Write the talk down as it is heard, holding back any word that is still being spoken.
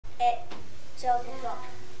at 12 o'clock.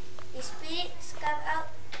 His spirits come out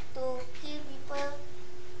to kill people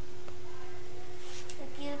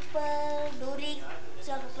during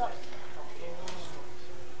 12 o'clock.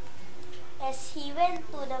 As he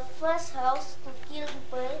went to the first house to kill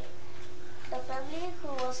people, the family who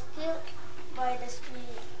was killed by the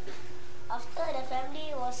spirit. After the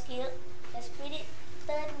family was killed, the spirit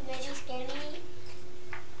turned very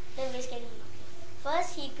scary.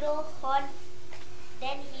 First he grew hot,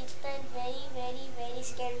 then he turned very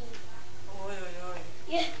scary.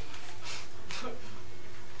 Yeah.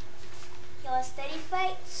 He was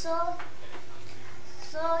terrified, so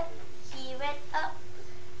he went up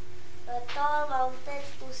a tall mountain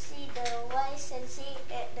to see the wise sensei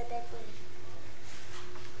at the temple.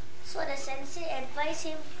 So the sensei advised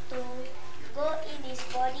him to go in his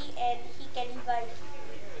body and he can revive.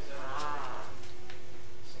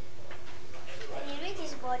 When he reached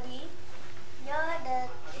his body, near the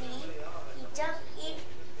tree, he jumped in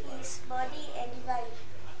his body and revived.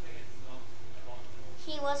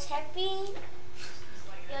 He was happy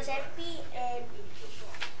and